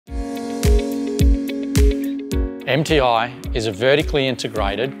MTI is a vertically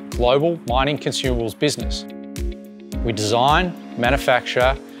integrated global mining consumables business. We design,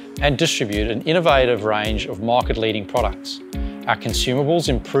 manufacture and distribute an innovative range of market-leading products. Our consumables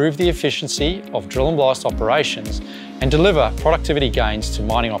improve the efficiency of drill and blast operations and deliver productivity gains to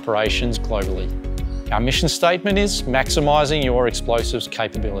mining operations globally. Our mission statement is maximising your explosives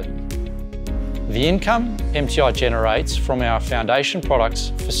capability. The income MTI generates from our foundation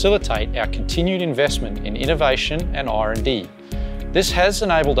products facilitate our continued investment in innovation and R&D. This has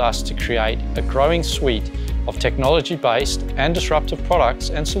enabled us to create a growing suite of technology-based and disruptive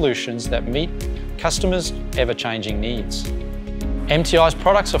products and solutions that meet customers' ever-changing needs. MTI's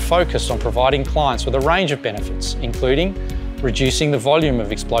products are focused on providing clients with a range of benefits, including reducing the volume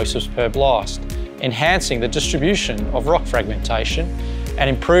of explosives per blast, enhancing the distribution of rock fragmentation, and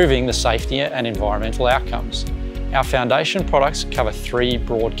improving the safety and environmental outcomes. Our foundation products cover three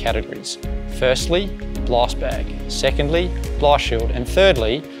broad categories. Firstly, blast bag. Secondly, blast shield. And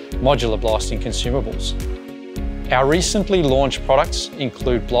thirdly, modular blasting consumables. Our recently launched products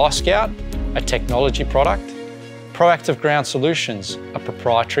include Blast Scout, a technology product, Proactive Ground Solutions, a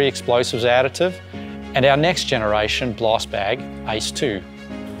proprietary explosives additive, and our next generation blast bag, ACE 2.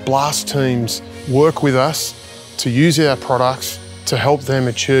 Blast teams work with us to use our products to help them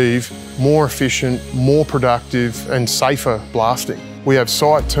achieve more efficient, more productive and safer blasting. We have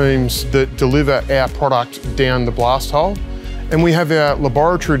site teams that deliver our product down the blast hole, and we have our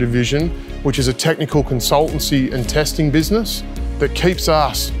laboratory division, which is a technical consultancy and testing business that keeps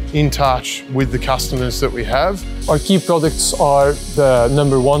us in touch with the customers that we have. Our key products are, the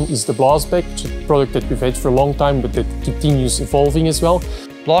number one is the blast bag, which is a product that we've had for a long time but that continues evolving as well.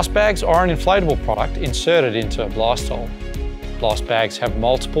 Blast bags are an inflatable product inserted into a blast hole. Blast bags have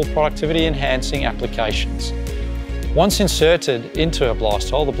multiple productivity enhancing applications. Once inserted into a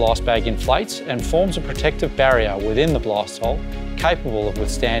blast hole, the blast bag inflates and forms a protective barrier within the blast hole capable of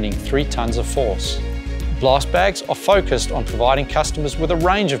withstanding 3 tons of force. Blast bags are focused on providing customers with a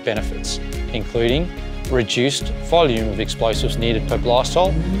range of benefits, including reduced volume of explosives needed per blast hole,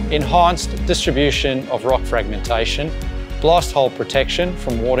 enhanced distribution of rock fragmentation, blast hole protection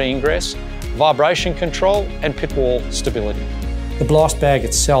from water ingress, vibration control and pit wall stability. The blast bag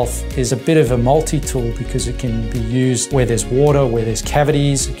itself is a bit of a multi-tool because it can be used where there's water, where there's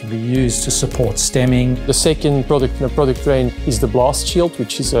cavities. It can be used to support stemming. The second product in the product range is the blast shield,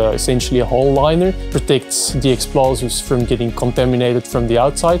 which is essentially a hull liner. Protects the explosives from getting contaminated from the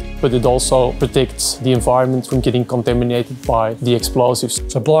outside, but it also protects the environment from getting contaminated by the explosives.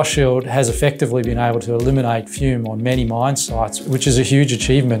 So blast shield has effectively been able to eliminate fume on many mine sites, which is a huge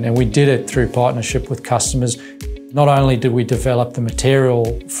achievement, and we did it through partnership with customers. Not only did we develop the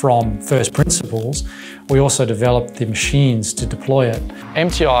material from first principles, we also developed the machines to deploy it.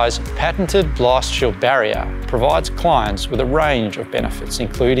 MTI's patented blast shield barrier provides clients with a range of benefits,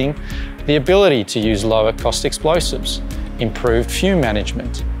 including the ability to use lower cost explosives, improved fume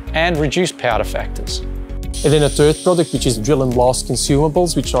management, and reduced powder factors. And then a third product, which is drill and blast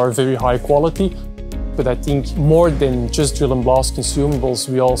consumables, which are very high quality. But I think more than just drill and blast consumables,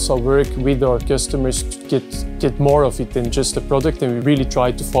 we also work with our customers to get more of it than just a product, and we really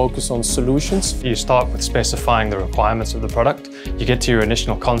try to focus on solutions. You start with specifying the requirements of the product. You get to your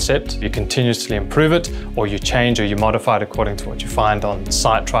initial concept, you continuously improve it, or you change or you modify it according to what you find on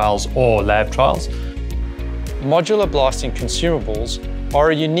site trials or lab trials. Modular blasting consumables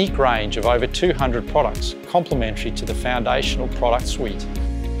are a unique range of over 200 products complementary to the foundational product suite.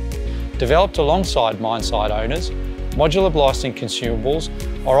 Developed alongside mine site owners, modular blasting consumables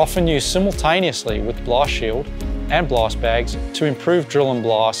are often used simultaneously with blast shield and blast bags to improve drill and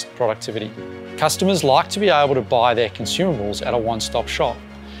blast productivity. Customers like to be able to buy their consumables at a one-stop shop,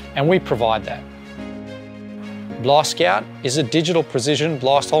 and we provide that. Blast Scout is a digital precision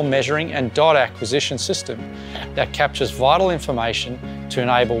blast hole measuring and data acquisition system that captures vital information to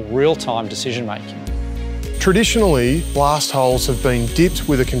enable real-time decision-making. Traditionally, blast holes have been dipped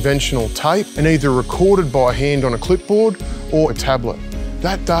with a conventional tape and either recorded by hand on a clipboard or a tablet.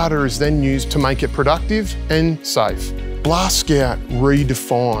 That data is then used to make it productive and safe. Blast Scout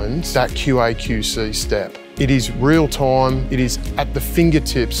redefines that QA/QC step. It is real time, it is at the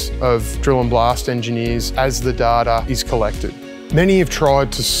fingertips of drill and blast engineers as the data is collected. Many have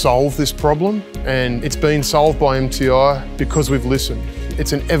tried to solve this problem, and it's been solved by MTI because we've listened.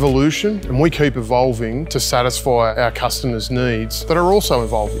 It's an evolution, and we keep evolving to satisfy our customers' needs that are also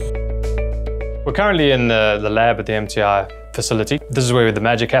evolving. We're currently in the lab at the MTI facility. This is where the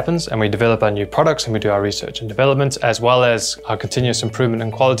magic happens, and we develop our new products and we do our research and development, as well as our continuous improvement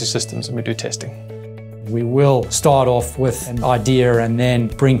and quality systems, and we do testing. We will start off with an idea and then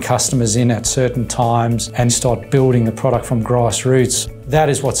bring customers in at certain times and start building the product from grassroots. That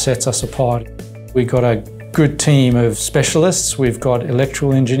is what sets us apart. We've got a good team of specialists. We've got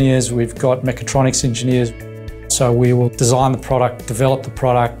electrical engineers, we've got mechatronics engineers. So we will design the product, develop the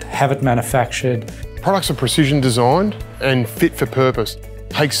product, have it manufactured. Products are precision designed and fit for purpose.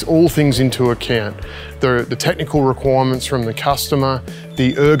 Takes all things into account. The technical requirements from the customer,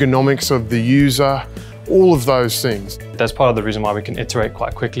 the ergonomics of the user, all of those things. That's part of the reason why we can iterate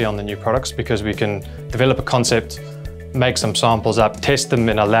quite quickly on the new products, because we can develop a concept, make some samples up, test them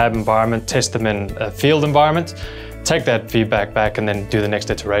in a lab environment, test them in a field environment, take that feedback back and then do the next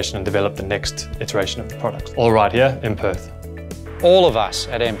iteration and develop the next iteration of the product. All right here in Perth. All of us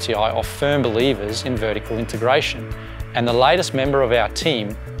at MTI are firm believers in vertical integration, and the latest member of our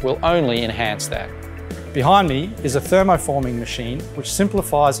team will only enhance that. Behind me is a thermoforming machine which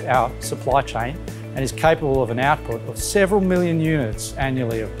simplifies our supply chain and is capable of an output of several million units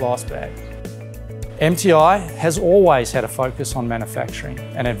annually of glass bags. MTI has always had a focus on manufacturing,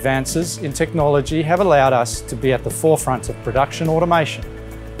 and advances in technology have allowed us to be at the forefront of production automation.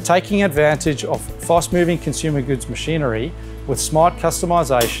 Taking advantage of fast-moving consumer goods machinery, with smart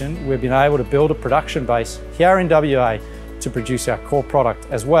customisation, we've been able to build a production base here in WA to produce our core product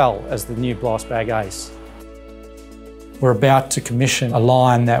as well as the new Glass Bag Ace. We're about to commission a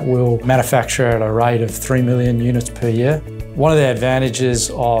line that will manufacture at a rate of 3 million units per year. One of the advantages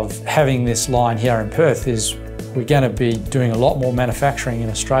of having this line here in Perth is we're going to be doing a lot more manufacturing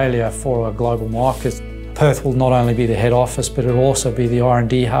in Australia for a global market. Perth will not only be the head office, but it'll also be the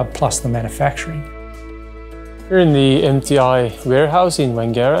R&D hub plus the manufacturing. We're in the MTI warehouse in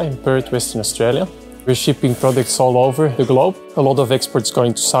Wangara in Perth, Western Australia. We're shipping products all over the globe. A lot of exports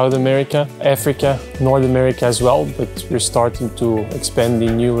going to South America, Africa, North America as well, but we're starting to expand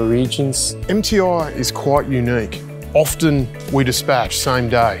in newer regions. MTI is quite unique. Often we dispatch same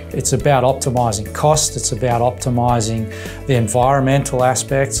day. It's about optimising cost, it's about optimising the environmental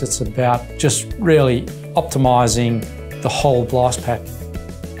aspects, it's about just really optimising the whole blast pack.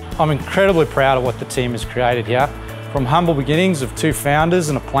 I'm incredibly proud of what the team has created here. From humble beginnings of 2 founders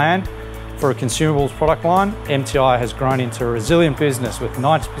and a plan for a consumables product line, MTI has grown into a resilient business with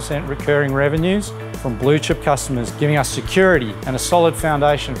 90% recurring revenues from blue chip customers, giving us security and a solid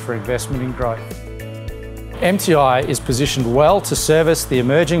foundation for investment in growth. MTI is positioned well to service the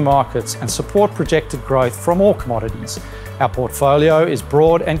emerging markets and support projected growth from all commodities. Our portfolio is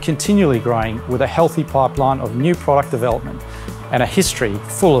broad and continually growing, with a healthy pipeline of new product development and a history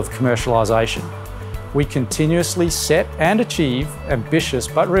full of commercialisation. We continuously set and achieve ambitious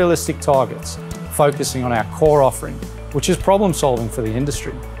but realistic targets, focusing on our core offering, which is problem solving for the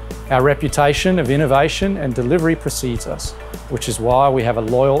industry. Our reputation of innovation and delivery precedes us, which is why we have a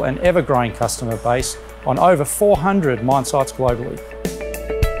loyal and ever-growing customer base on over 400 mine sites globally.